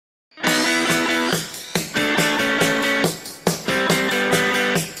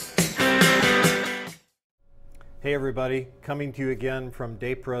Hey everybody, coming to you again from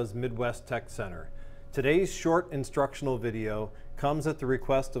Dapra's Midwest Tech Center. Today's short instructional video comes at the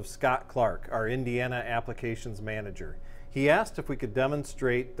request of Scott Clark, our Indiana Applications Manager. He asked if we could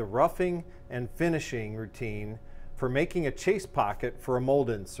demonstrate the roughing and finishing routine for making a chase pocket for a mold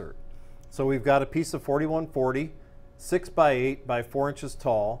insert. So we've got a piece of 4140, 6 by 8 by 4 inches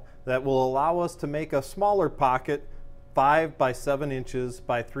tall, that will allow us to make a smaller pocket 5 by 7 inches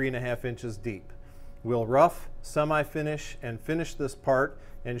by 3.5 inches deep. We'll rough, semi-finish, and finish this part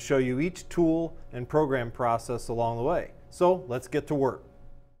and show you each tool and program process along the way. So let's get to work.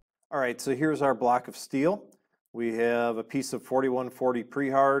 All right, so here's our block of steel. We have a piece of 4140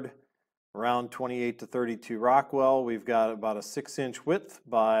 pre-hard, around 28 to 32 Rockwell. We've got about a 6-inch width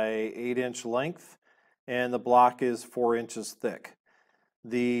by 8-inch length, and the block is 4 inches thick.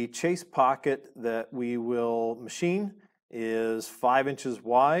 The chase pocket that we will machine is 5 inches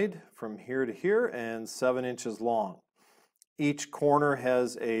wide from here to here and 7 inches long. Each corner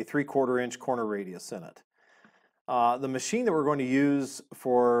has a 3/4 inch corner radius in it. The machine that we're going to use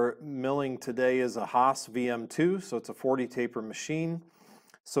for milling today is a Haas VM2, so it's a 40 taper machine.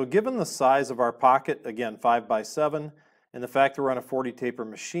 So given the size of our pocket, again 5 by 7, and the fact that we're on a 40 taper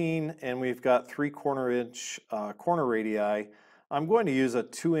machine and we've got 3/4 inch corner radii, I'm going to use a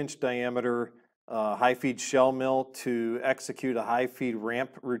 2-inch diameter high feed shell mill to execute a high feed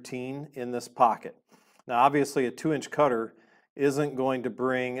ramp routine in this pocket. Now obviously a 2-inch cutter isn't going to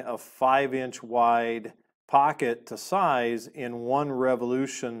bring a 5-inch wide pocket to size in one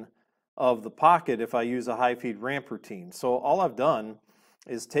revolution of the pocket if I use a high feed ramp routine. So all I've done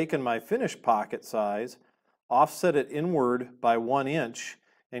is taken my finished pocket size, offset it inward by 1 inch,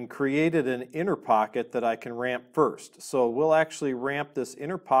 and created an inner pocket that I can ramp first. So we'll actually ramp this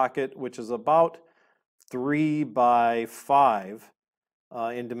inner pocket, which is about 3 by 5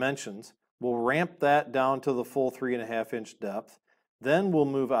 in dimensions. We'll ramp that down to the full 3.5 inch depth. Then we'll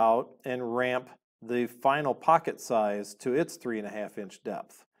move out and ramp the final pocket size to its 3.5 inch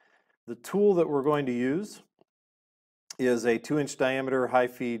depth. The tool that we're going to use is a 2-inch diameter high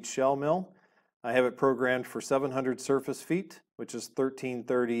feed shell mill. I have it programmed for 700 surface feet, which is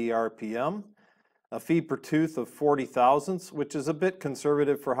 1330 RPM, a feed per tooth of 40 thousandths, which is a bit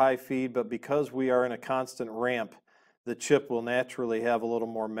conservative for high feed, but because we are in a constant ramp, the chip will naturally have a little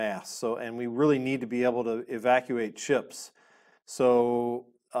more mass. And we really need to be able to evacuate chips. So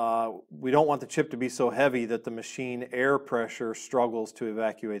we don't want the chip to be so heavy that the machine air pressure struggles to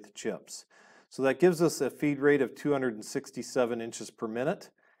evacuate the chips. So that gives us a feed rate of 267 inches per minute.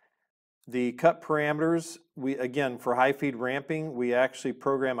 The cut parameters, again, for high feed ramping, we actually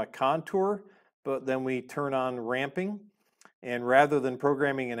program a contour, but then we turn on ramping. And rather than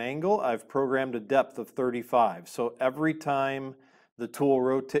programming an angle, I've programmed a depth of 35. So every time the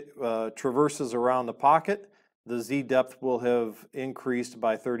tool traverses around the pocket, the Z depth will have increased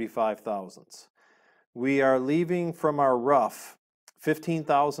by 35 thousandths. We are leaving from our rough 15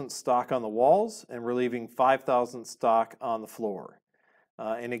 thousandths stock on the walls, and we're leaving 5 thousandths stock on the floor.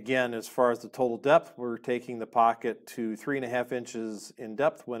 And again, as far as the total depth, we're taking the pocket to 3.5 inches in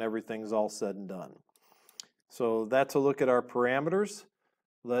depth when everything's all said and done. So that's a look at our parameters.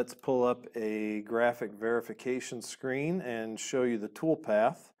 Let's pull up a graphic verification screen and show you the tool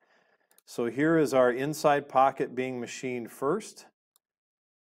path. So here is our inside pocket being machined first.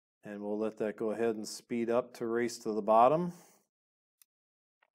 And we'll let that go ahead and speed up to race to the bottom.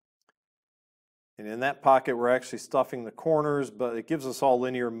 And in that pocket, we're actually stuffing the corners, but it gives us all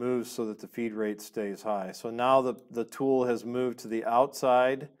linear moves so that the feed rate stays high. So now the tool has moved to the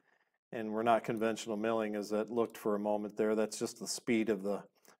outside, and we're not conventional milling as that looked for a moment there. That's just the speed of the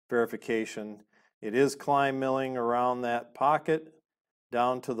verification. It is climb milling around that pocket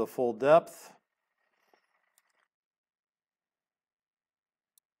down to the full depth.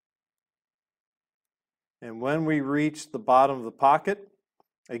 And when we reach the bottom of the pocket,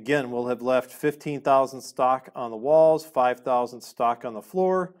 again, we'll have left 15,000 stock on the walls, 5,000 stock on the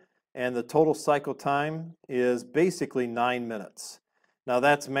floor, and the total cycle time is basically 9 minutes. Now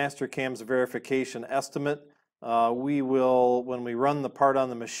that's Mastercam's verification estimate. We will, when we run the part on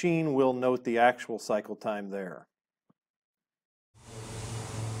the machine, we'll note the actual cycle time there.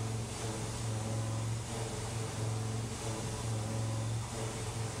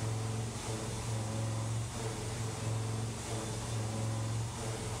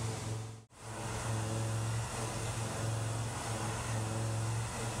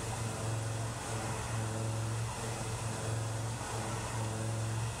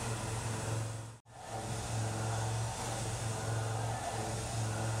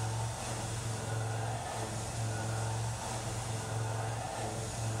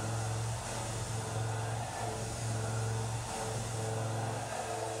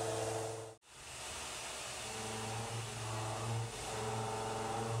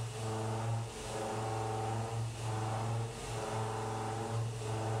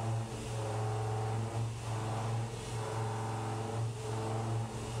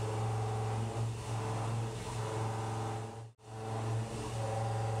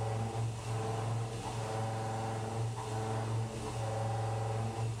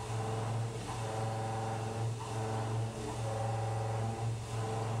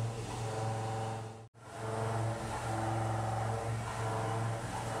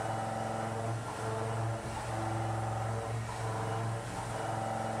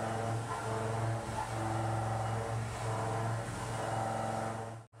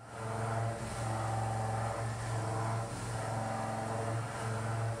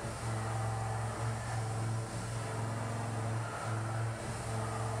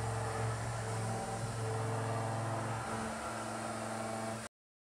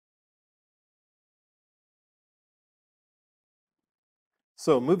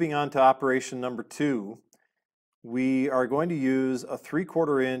 So moving on to operation number 2, we are going to use a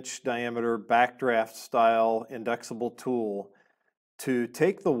 3/4 inch diameter backdraft style indexable tool to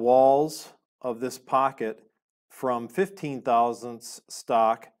take the walls of this pocket from 15 thousandths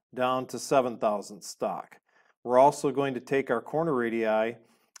stock down to 7 thousandths stock. We're also going to take our corner radii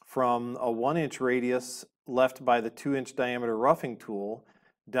from a 1-inch radius left by the 2-inch diameter roughing tool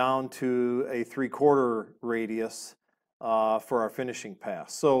down to a 3/4 radius for our finishing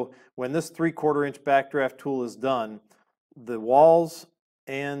pass. So when this 3/4 inch backdraft tool is done, the walls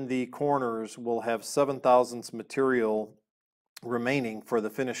and the corners will have 7 thousandths material remaining for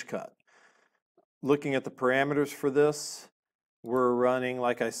the finish cut. Looking at the parameters for this, we're running,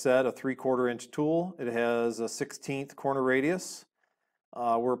 like I said, a 3/4 inch tool. It has a 1/16 corner radius.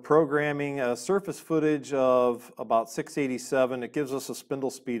 We're programming a surface footage of about 687. It gives us a spindle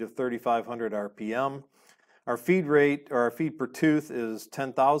speed of 3,500 RPM. Our feed rate, or our feed per tooth, is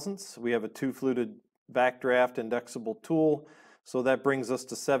 10 thousandths. We have a 2-fluted backdraft indexable tool, so that brings us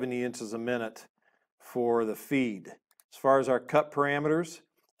to 70 inches a minute for the feed. As far as our cut parameters,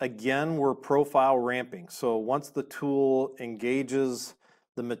 again, we're profile ramping. So once the tool engages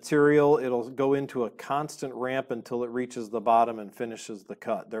the material, it'll go into a constant ramp until it reaches the bottom and finishes the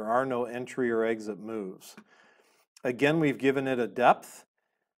cut. There are no entry or exit moves. Again, we've given it a depth.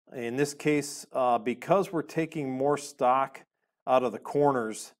 In this case, because we're taking more stock out of the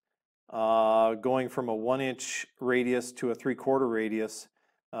corners, going from a 1-inch radius to a 3/4 radius,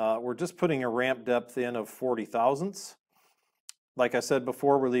 we're just putting a ramp depth in of 40 thousandths. Like I said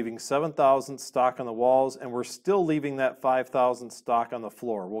before, we're leaving 7 thousandths stock on the walls, and we're still leaving that 5 thousandths stock on the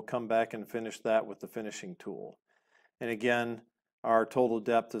floor. We'll come back and finish that with the finishing tool. And again, our total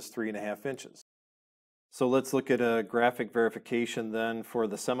depth is 3.5 inches. So let's look at a graphic verification then for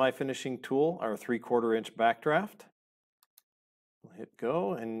the semi-finishing tool, our 3/4 inch backdraft. We'll hit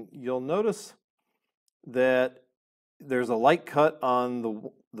go, and you'll notice that there's a light cut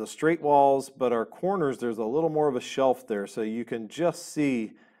on the straight walls, but our corners, there's a little more of a shelf there, so you can just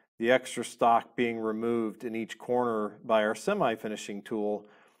see the extra stock being removed in each corner by our semi-finishing tool,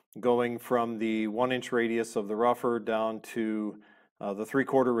 going from the 1-inch radius of the rougher down to the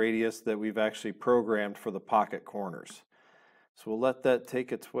 3/4 radius that we've actually programmed for the pocket corners. So we'll let that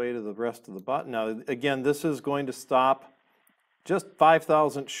take its way to the rest of the button. Now again, this is going to stop just 5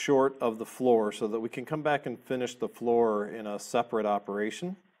 thousandths short of the floor so that we can come back and finish the floor in a separate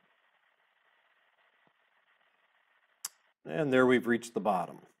operation. And there we've reached the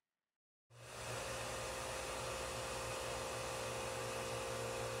bottom.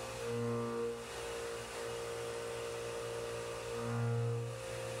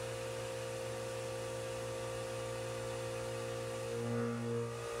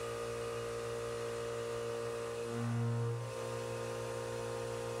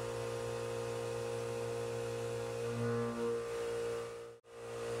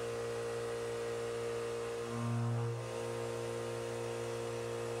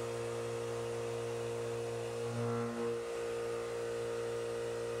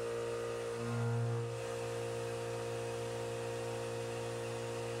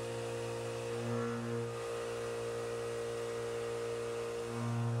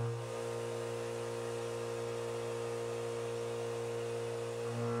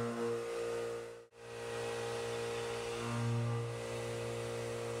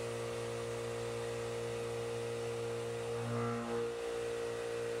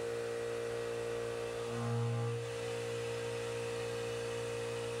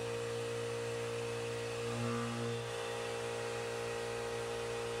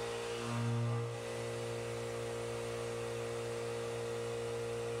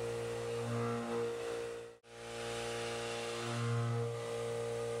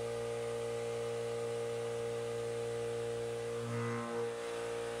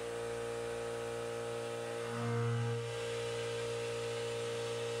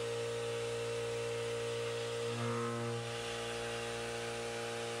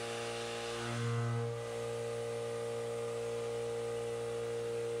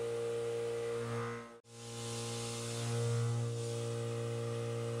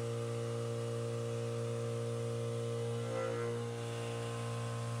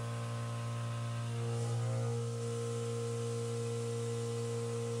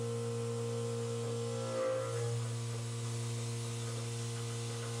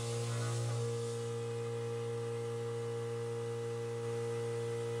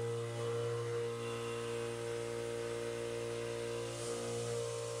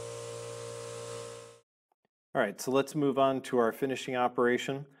 All right, so let's move on to our finishing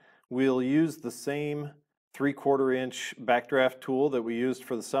operation. We'll use the same 3/4 inch backdraft tool that we used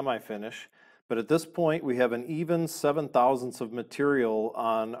for the semi-finish. But at this point, we have an even 7/1000ths of material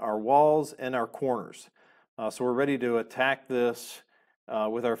on our walls and our corners. So we're ready to attack this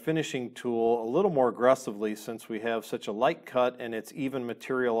with our finishing tool a little more aggressively since we have such a light cut and it's even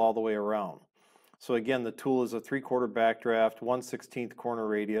material all the way around. So again, the tool is a 3/4 backdraft, 1/16 corner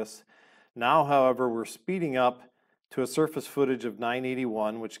radius. Now, however, we're speeding up to a surface footage of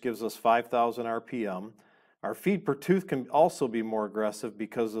 981, which gives us 5,000 RPM. Our feed per tooth can also be more aggressive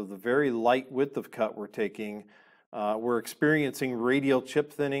because of the very light width of cut we're taking. We're experiencing radial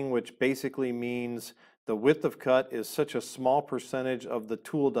chip thinning, which basically means the width of cut is such a small percentage of the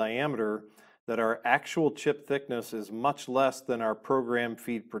tool diameter that our actual chip thickness is much less than our programmed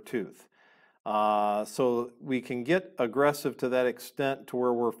feed per tooth. So we can get aggressive to that extent to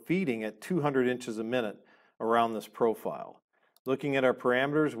where we're feeding at 200 inches a minute around this profile. Looking at our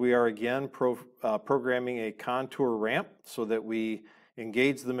parameters, we are again programming a contour ramp so that we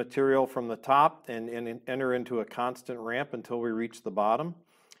engage the material from the top and enter into a constant ramp until we reach the bottom.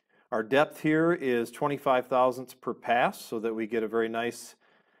 Our depth here is 25/1000ths per pass so that we get a very nice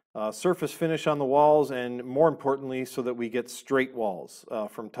surface finish on the walls, and more importantly so that we get straight walls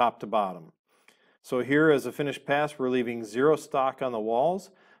from top to bottom. So here as a finished pass, we're leaving 0 stock on the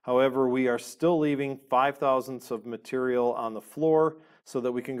walls. However, we are still leaving 5/1000ths of material on the floor so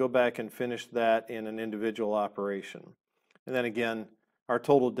that we can go back and finish that in an individual operation. And then again, our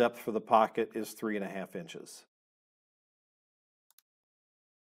total depth for the pocket is 3.5 inches.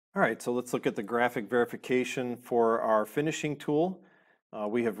 All right, so let's look at the graphic verification for our finishing tool.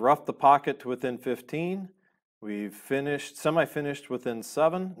 We have roughed the pocket to within 15. We've finished, semi-finished within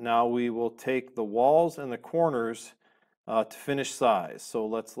 7. Now we will take the walls and the corners to finish size. So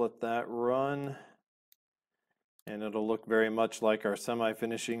let's let that run, and it'll look very much like our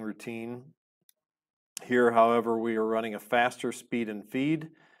semi-finishing routine. Here, however, we are running a faster speed and feed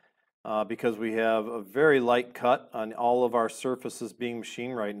because we have a very light cut on all of our surfaces being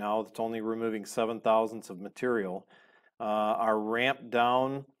machined right now. It's only removing 7/1000ths of material. Our ramp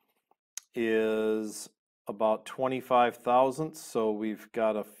down is about 25/1000ths, so we've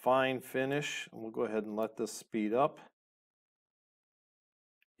got a fine finish. We'll go ahead and let this speed up.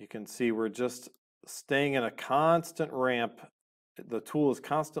 You can see we're just staying in a constant ramp. The tool is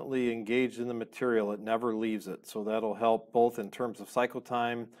constantly engaged in the material. It never leaves it, so that'll help both in terms of cycle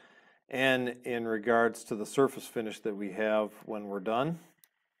time and in regards to the surface finish that we have when we're done.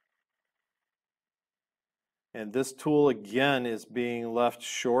 And this tool again is being left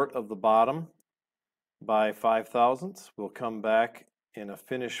short of the bottom by 5/1000ths. We'll come back in a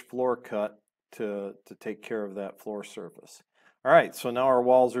finished floor cut to take care of that floor surface. All right, so now our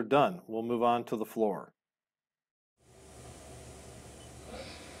walls are done. We'll move on to the floor.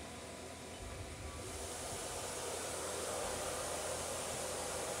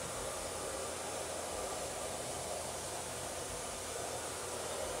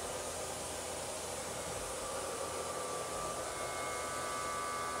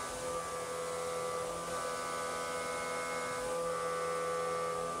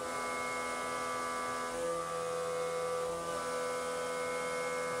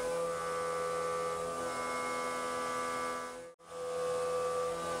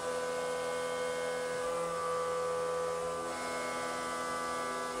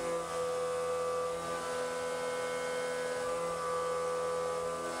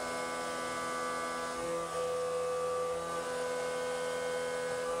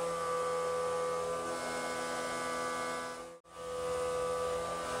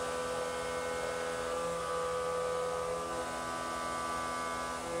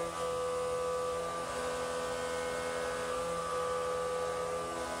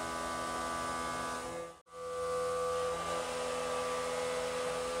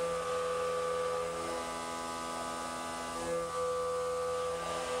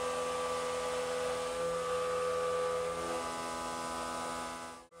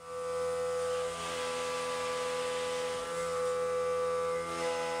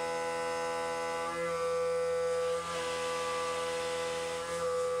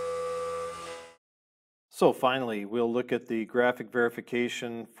 So finally, we'll look at the graphic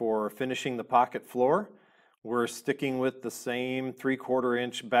verification for finishing the pocket floor. We're sticking with the same 3/4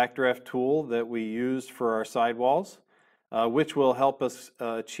 inch backdraft tool that we used for our sidewalls, which will help us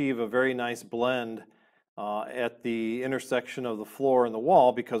achieve a very nice blend at the intersection of the floor and the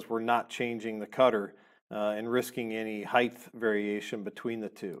wall because we're not changing the cutter and risking any height variation between the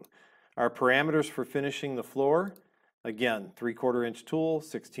two. Our parameters for finishing the floor, again, 3/4 inch tool,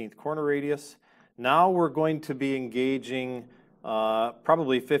 16th corner radius. Now we're going to be engaging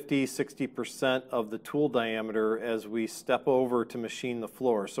probably 50–60% of the tool diameter as we step over to machine the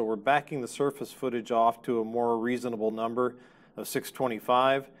floor. So we're backing the surface footage off to a more reasonable number of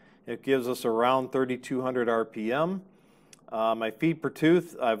 625. It gives us around 3,200 RPM. My feed per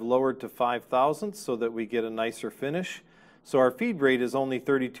tooth I've lowered to 5 thousandths so that we get a nicer finish. So our feed rate is only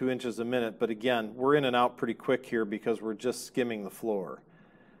 32 inches a minute, but again, we're in and out pretty quick here because we're just skimming the floor.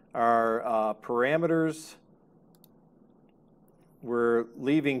 Our parameters, we're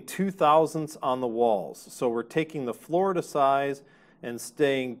leaving 2 thousandths on the walls. So we're taking the floor to size and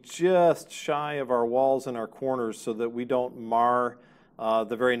staying just shy of our walls and our corners so that we don't mar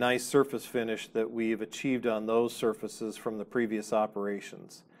the very nice surface finish that we've achieved on those surfaces from the previous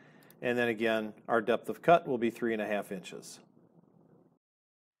operations. And then again, our depth of cut will be 3.5 inches.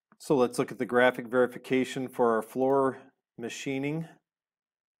 So let's look at the graphic verification for our floor machining.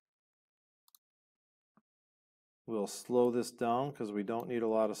 We'll slow this down because we don't need a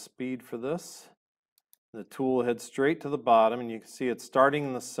lot of speed for this. The tool will head straight to the bottom, and you can see it's starting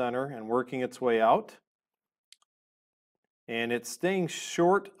in the center and working its way out. And it's staying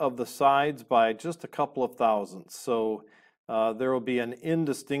short of the sides by just a couple of thousandths. So there will be an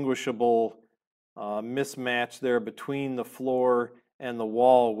indistinguishable mismatch there between the floor and the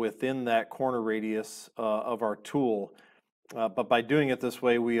wall within that corner radius of our tool. But by doing it this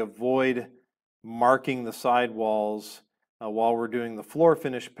way, we avoid marking the side walls while we're doing the floor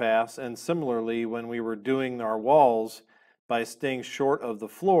finish pass. And similarly, when we were doing our walls, by staying short of the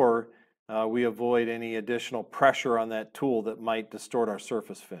floor, we avoid any additional pressure on that tool that might distort our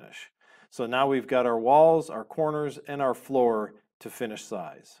surface finish. So now we've got our walls, our corners, and our floor to finish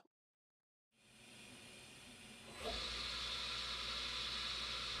size.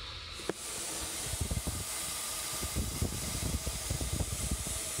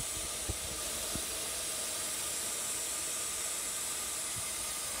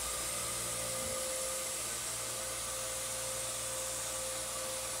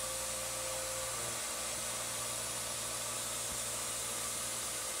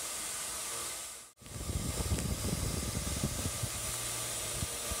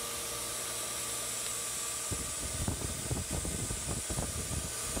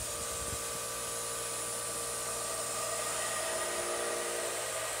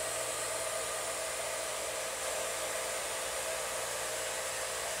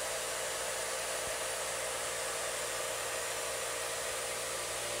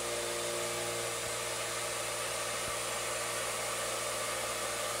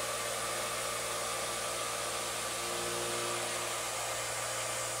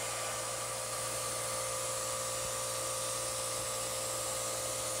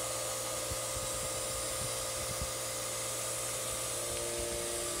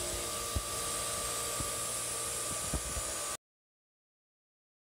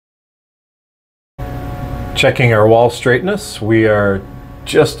 Checking our wall straightness, we are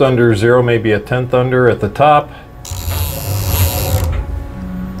just under 0, maybe 1/10 under at the top.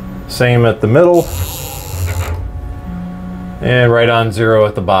 Same at the middle. And right on 0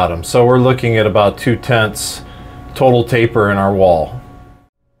 at the bottom. So we're looking at about 2/10 total taper in our wall.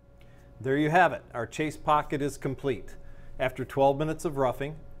 There you have it. Our chase pocket is complete. After 12 minutes of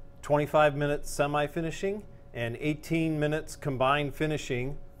roughing, 25 minutes semi-finishing, and 18 minutes combined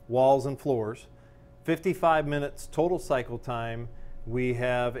finishing walls and floors, 55 minutes total cycle time, we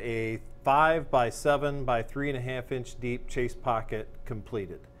have a 5 by 7 by 3.5 inch deep chase pocket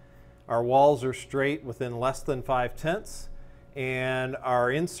completed. Our walls are straight within less than 5/10, and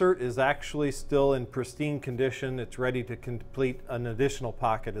our insert is actually still in pristine condition. It's ready to complete an additional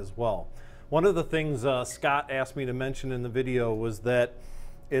pocket as well. One of the things Scott asked me to mention in the video was that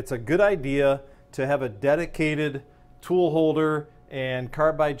it's a good idea to have a dedicated tool holder and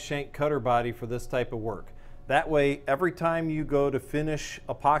carbide shank cutter body for this type of work. That way, every time you go to finish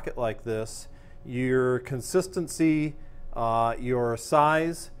a pocket like this, your consistency, your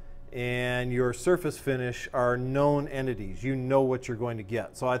size, and your surface finish are known entities. You know what you're going to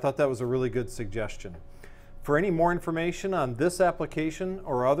get. So I thought that was a really good suggestion. For any more information on this application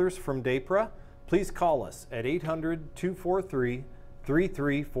or others from Dapra, please call us at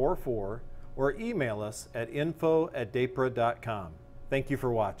 800-243-3344 or email us at info@dapra.com. Thank you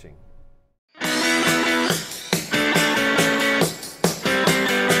for watching.